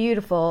is beautiful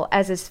beautiful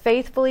as it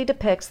faithfully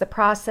depicts the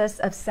process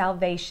of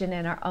salvation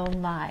in our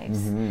own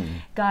lives.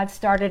 God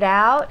started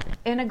out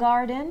in a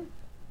garden,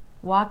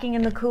 walking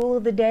in the cool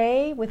of the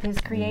day with his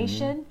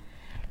creation,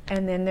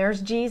 and then there's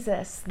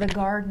Jesus, the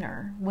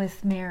gardener,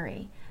 with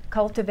Mary,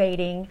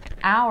 cultivating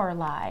our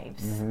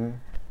lives.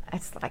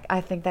 It's like, I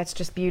think that's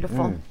just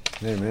beautiful.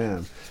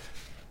 Amen.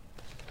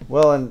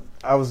 Well, and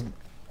I was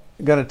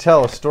going to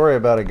tell a story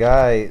about a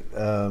guy.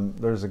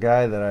 There's a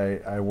guy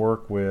that I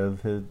work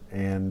with,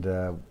 and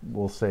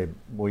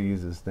we'll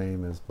use his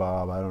name as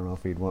Bob. I don't know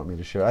if he'd want me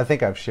to share. I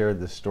think I've shared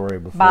this story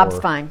before. Bob's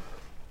fine.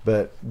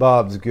 But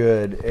Bob's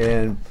good.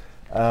 And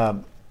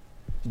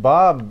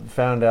Bob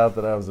found out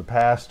that I was a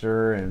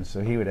pastor, and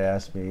so he would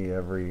ask me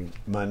every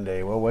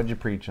Monday, well, what'd you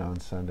preach on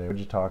Sunday? What'd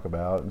you talk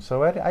about? And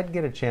so I'd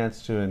get a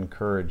chance to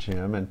encourage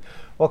him. And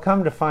well,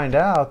 come to find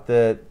out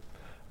that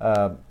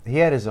he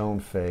had his own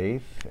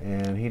faith,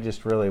 and he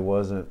just really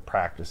wasn't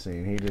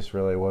practicing. He just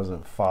really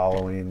wasn't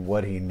following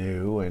what he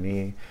knew,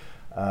 and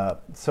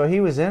so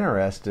he was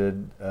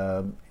interested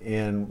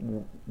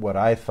in what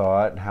I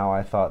thought and how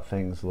I thought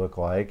things looked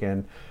like,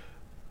 and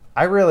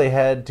I really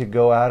had to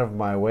go out of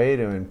my way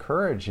to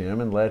encourage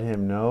him and let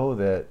him know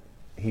that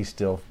he's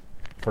still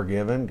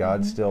forgiven.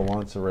 God still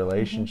wants a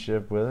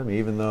relationship with him,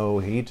 even though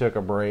he took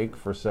a break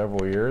for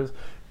several years.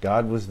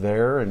 God was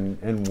there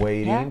and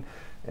waiting.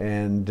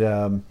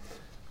 Yeah.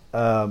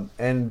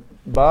 And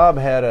Bob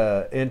had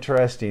a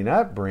interesting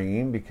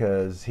upbringing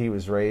because he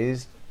was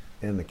raised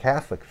in the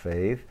Catholic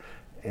faith,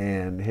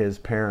 and his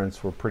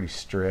parents were pretty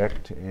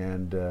strict,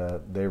 and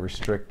they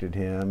restricted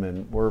him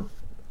and were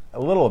a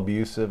little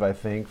abusive, I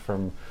think,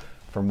 from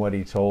what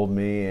he told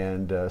me.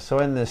 And so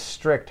in this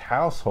strict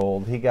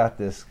household, he got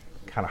this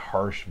kind of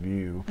harsh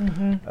view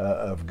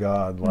of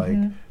God, like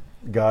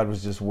God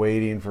was just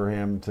waiting for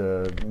him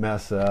to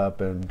mess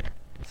up and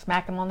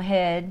smack him on the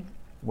head.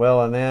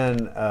 Well, and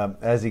then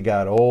as he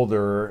got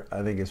older,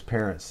 I think his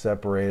parents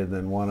separated,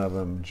 then one of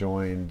them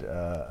joined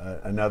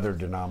another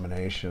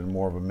denomination,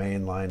 more of a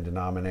mainline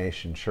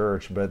denomination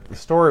church. But the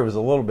story was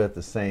a little bit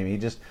the same.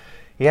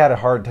 He had a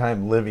hard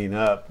time living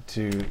up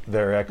to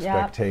their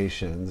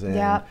expectations.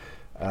 And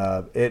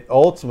it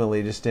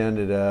ultimately just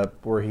ended up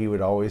where he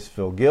would always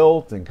feel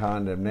guilt and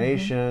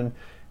condemnation.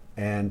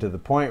 And to the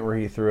point where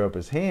he threw up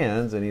his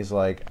hands and he's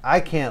like,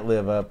 I can't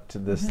live up to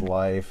this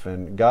life,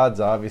 and God's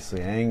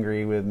obviously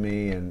angry with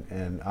me,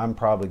 and I'm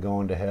probably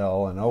going to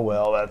hell, and oh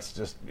well, that's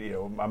just,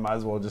 I might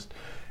as well just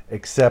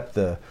accept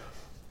the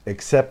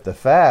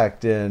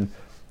fact. And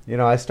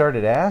I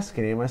started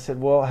asking him, I said,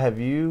 well, have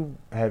you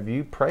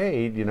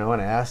prayed, and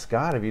asked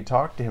God, have you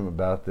talked to him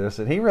about this?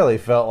 And he really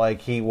felt like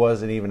he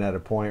wasn't even at a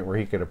point where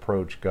he could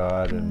approach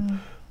God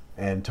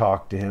and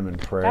talk to him in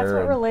prayer. That's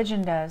what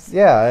religion does.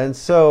 Yeah, and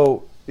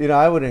so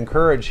I would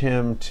encourage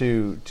him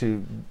to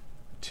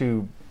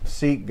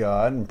seek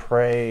God and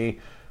pray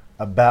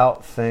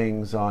about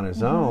things on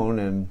his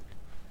own.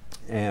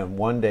 And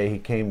one day he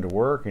came to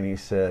work and he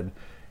said,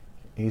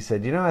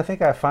 I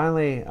think I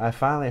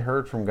finally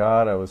heard from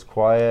God. I was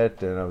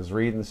quiet and I was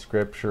reading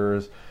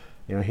scriptures.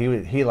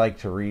 He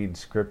liked to read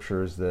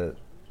scriptures that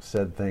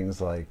said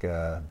things like,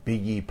 be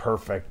ye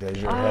perfect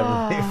as your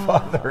heavenly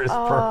Father is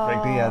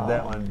perfect. He had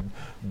that one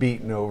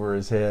beaten over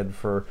his head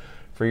for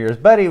years,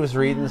 but he was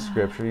reading the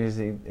scriptures,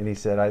 and he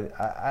said,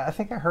 I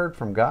think I heard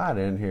from God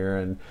in here,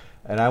 and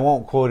I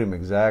won't quote him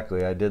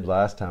exactly. I did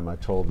last time I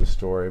told the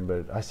story,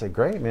 but I said,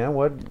 great, man,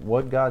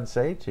 what'd God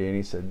say to you?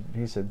 And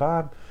he said,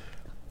 Bob,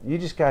 you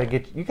just got to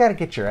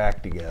get your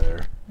act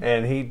together.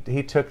 And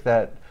he took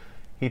that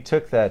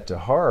to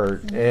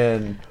heart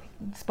and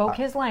spoke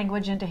his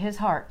language into his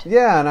heart.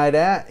 Yeah, and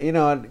I'd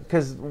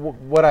because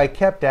what I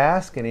kept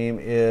asking him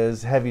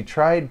is, have you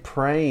tried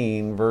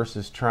praying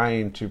versus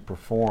trying to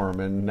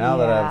perform? And now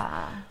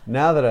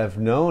that I've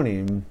known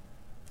him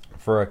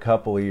for a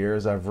couple of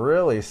years, I've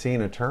really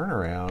seen a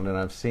turnaround, and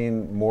I've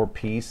seen more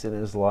peace in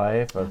his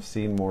life. I've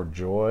seen more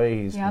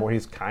joy.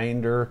 He's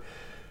kinder.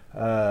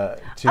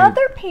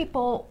 Other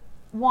people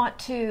want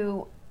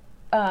to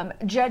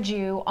judge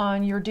you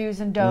on your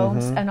do's and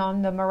don'ts and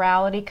on the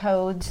morality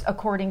codes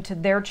according to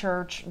their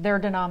church, their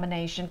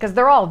denomination, because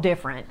they're all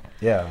different.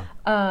 Yeah.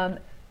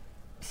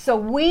 So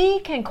we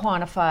can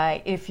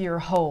quantify if you're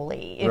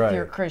holy, if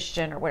you're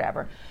Christian or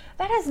whatever.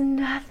 That has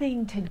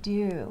nothing to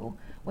do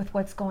with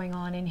what's going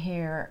on in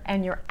here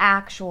and your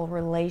actual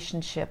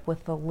relationship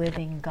with the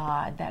living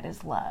God that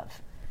is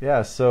love.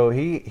 Yeah, so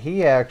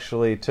he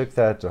actually took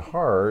that to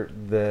heart,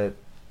 that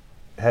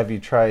have you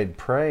tried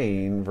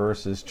praying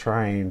versus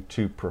trying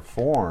to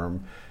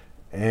perform?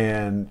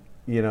 And,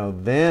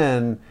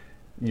 then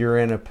you're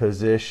in a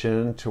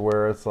position to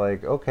where it's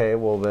like, okay,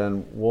 well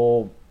then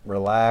we'll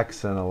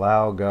relax and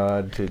allow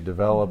God to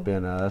develop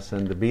in us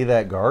and to be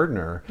that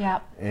gardener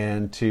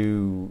and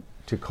to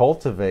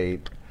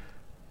cultivate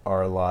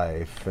our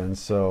life. And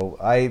so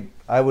I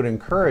would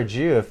encourage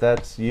you, if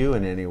that's you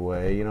in any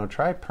way,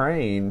 try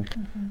praying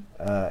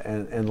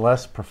and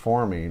less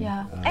performing.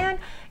 Yeah. And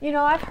You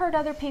know, I've heard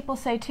other people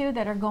say too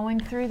that are going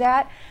through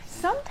that.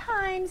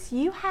 Sometimes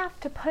you have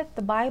to put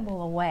the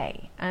Bible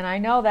away. And I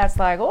know that's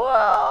like,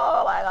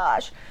 oh my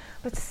gosh.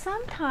 But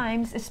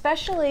sometimes,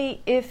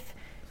 especially if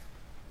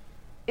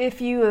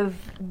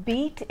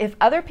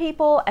other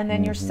people and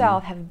then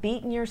yourself have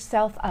beaten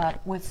yourself up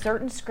with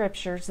certain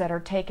scriptures that are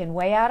taken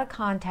way out of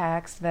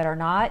context, that are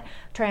not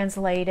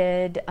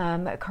translated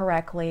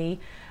correctly,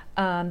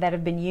 that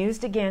have been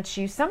used against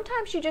you,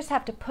 sometimes you just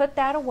have to put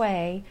that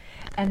away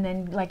and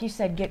then, like you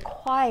said, get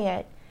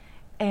quiet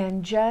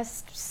and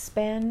just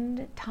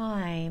spend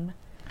time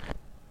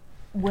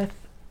with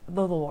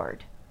the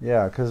Lord.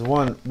 Yeah, because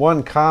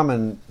one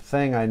common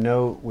thing I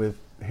know with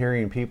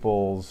hearing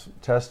people's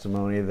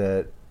testimony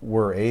that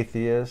were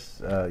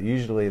atheists,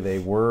 usually they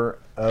were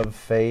of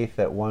faith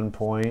at one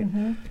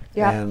point,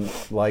 and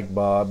like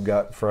Bob,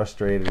 got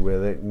frustrated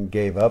with it and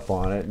gave up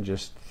on it and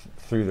just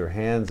threw their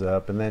hands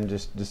up and then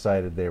just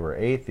decided they were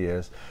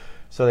atheists.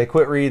 So they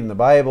quit reading the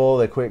Bible,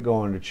 they quit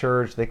going to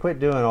church, they quit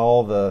doing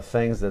all the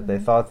things that they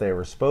thought they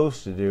were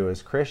supposed to do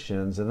as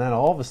Christians, and then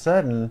all of a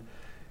sudden,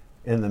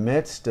 in the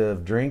midst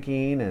of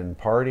drinking and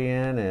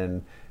partying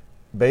and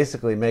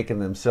basically making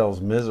themselves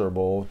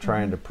miserable,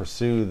 trying to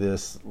pursue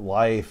this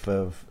life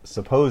of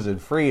supposed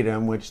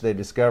freedom, which they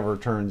discover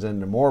turns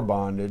into more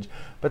bondage,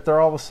 but they're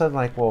all of a sudden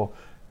like, well,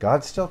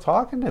 God's still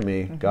talking to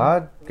me.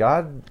 God,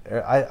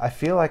 I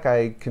feel like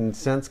I can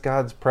sense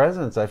God's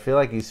presence. I feel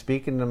like He's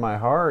speaking to my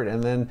heart.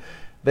 And then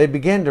they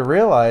begin to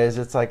realize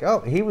it's like, oh,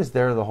 He was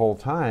there the whole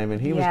time,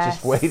 and He was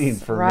just waiting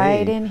for me.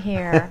 Right in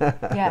here.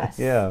 Yes.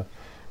 Yeah.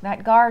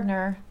 That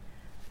gardener,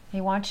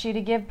 He wants you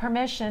to give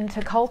permission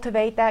to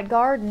cultivate that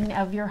garden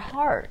of your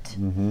heart.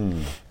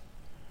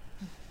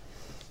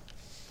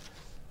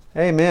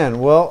 Amen.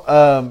 Well,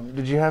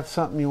 did you have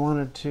something you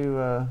wanted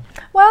to?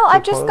 Well,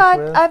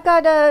 I've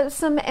got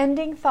some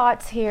ending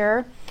thoughts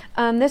here.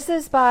 This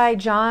is by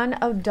John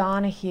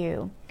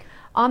O'Donohue.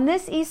 On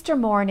this Easter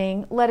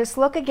morning, let us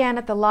look again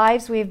at the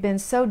lives we have been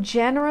so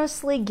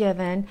generously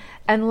given,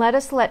 and let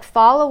us let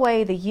fall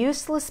away the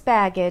useless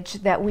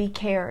baggage that we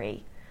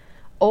carry.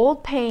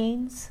 Old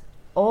pains,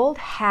 old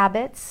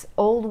habits,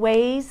 old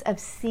ways of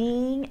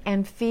seeing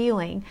and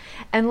feeling,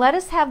 and let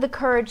us have the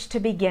courage to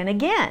begin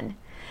again.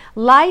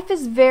 Life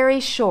is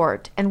very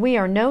short, and we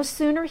are no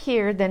sooner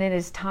here than it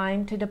is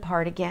time to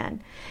depart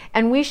again.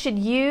 And we should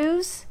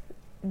use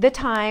the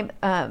time,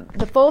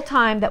 the full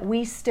time that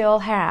we still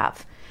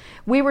have.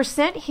 We were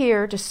sent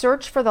here to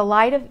search for the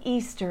light of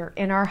Easter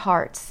in our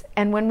hearts,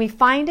 and when we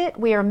find it,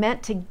 we are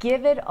meant to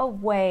give it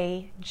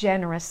away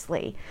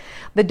generously.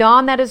 The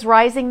dawn that is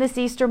rising this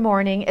Easter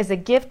morning is a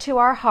gift to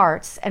our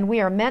hearts, and we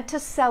are meant to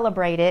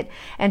celebrate it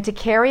and to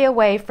carry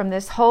away from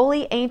this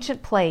holy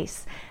ancient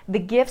place the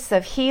gifts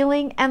of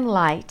healing and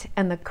light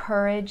and the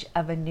courage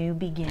of a new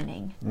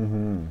beginning.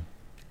 Amen.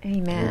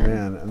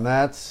 Amen. And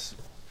that's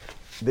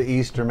the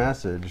Easter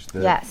message.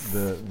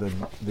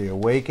 The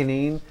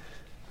awakening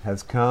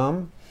has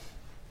come,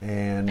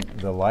 and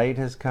the light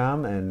has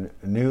come, and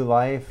new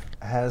life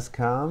has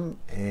come,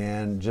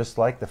 and just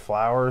like the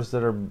flowers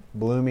that are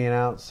blooming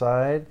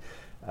outside,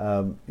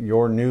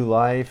 your new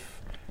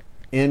life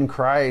in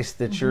Christ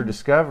that you're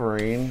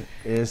discovering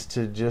is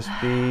to just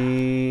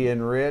be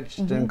enriched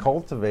and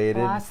cultivated.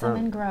 Blossom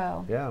and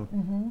grow. Yeah.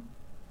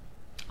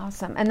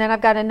 Awesome. And then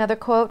I've got another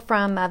quote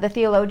from the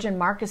theologian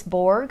Marcus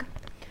Borg.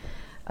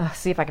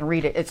 See if I can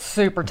read it. It's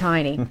super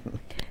tiny. It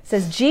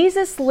says,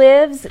 Jesus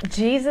lives,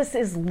 Jesus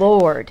is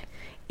Lord.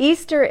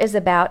 Easter is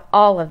about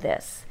all of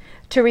this.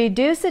 To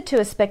reduce it to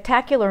a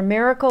spectacular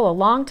miracle a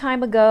long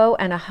time ago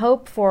and a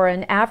hope for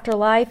an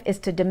afterlife is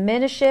to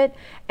diminish it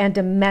and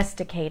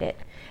domesticate it.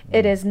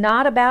 It is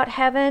not about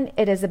heaven.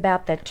 It is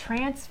about the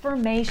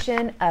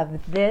transformation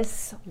of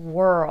this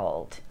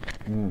world.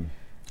 Amen.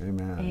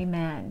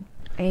 Amen.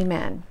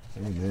 Amen.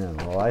 Amen.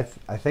 Well,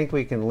 I think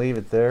we can leave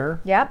it there.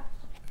 Yep.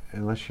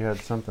 Unless you had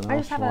something else I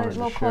just have a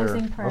little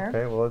closing prayer.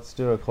 Okay, well, let's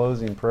do a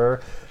closing prayer.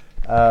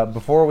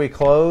 Before we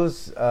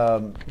close,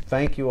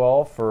 thank you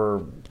all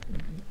for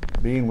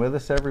being with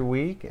us every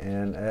week.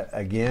 And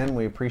again,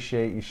 we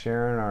appreciate you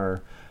sharing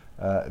our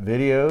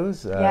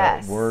videos.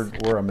 Yes.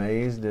 We're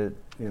amazed at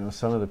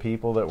some of the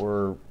people that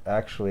we're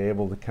actually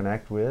able to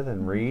connect with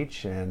and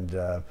reach.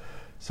 And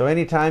so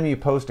anytime you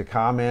post a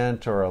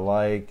comment or a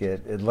like,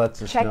 it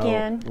lets us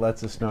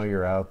lets us know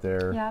you're out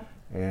there. Yep.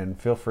 And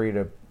feel free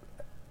to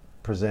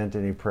present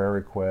any prayer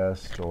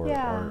requests or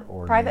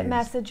private needs.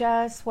 Message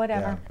us,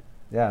 whatever.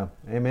 Yeah.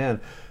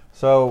 Amen.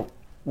 So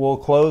we'll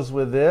close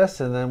with this,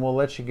 and then we'll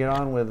let you get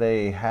on with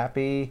a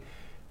happy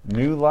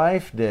New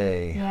Life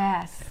Day.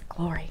 Yes,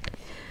 glory.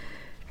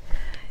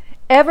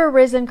 Ever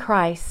risen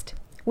Christ,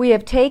 we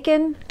have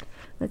taken,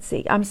 let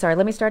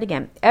me start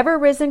again. Ever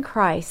risen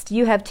Christ,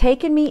 you have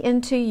taken me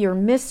into your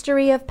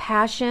mystery of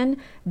passion,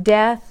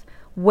 death,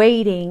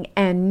 waiting,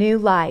 and new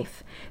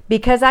life.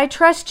 Because I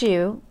trust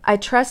you, I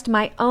trust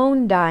my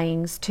own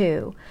dyings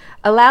too.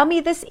 Allow me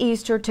this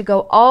Easter to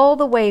go all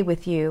the way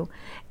with you,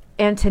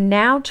 and to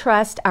now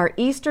trust our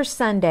Easter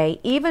Sunday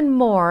even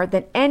more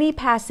than any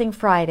passing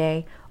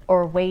Friday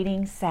or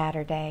waiting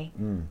Saturday.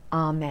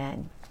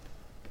 Amen.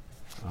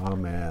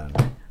 Amen.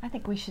 I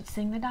think we should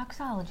sing the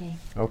doxology.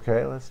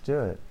 Okay, let's do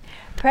it.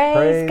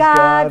 Praise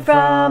God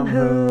from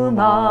whom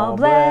all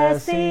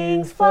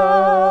blessings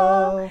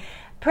flow.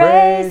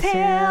 Praise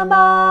Him,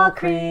 all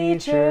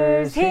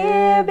creatures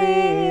here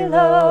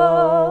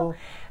below.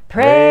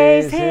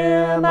 Praise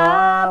Him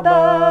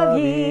above,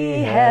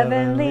 ye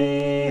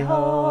heavenly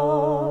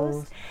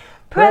hosts.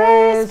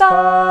 Praise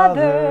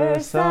Father,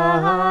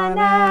 Son,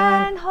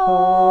 and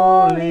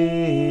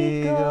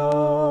Holy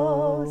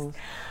Ghost.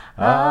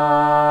 Amen.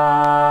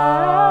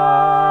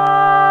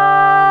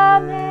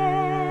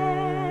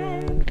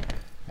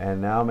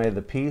 And now may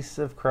the peace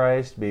of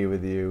Christ be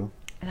with you.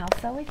 And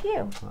also with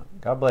you.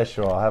 God bless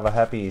you all. Have a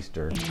happy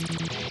Easter.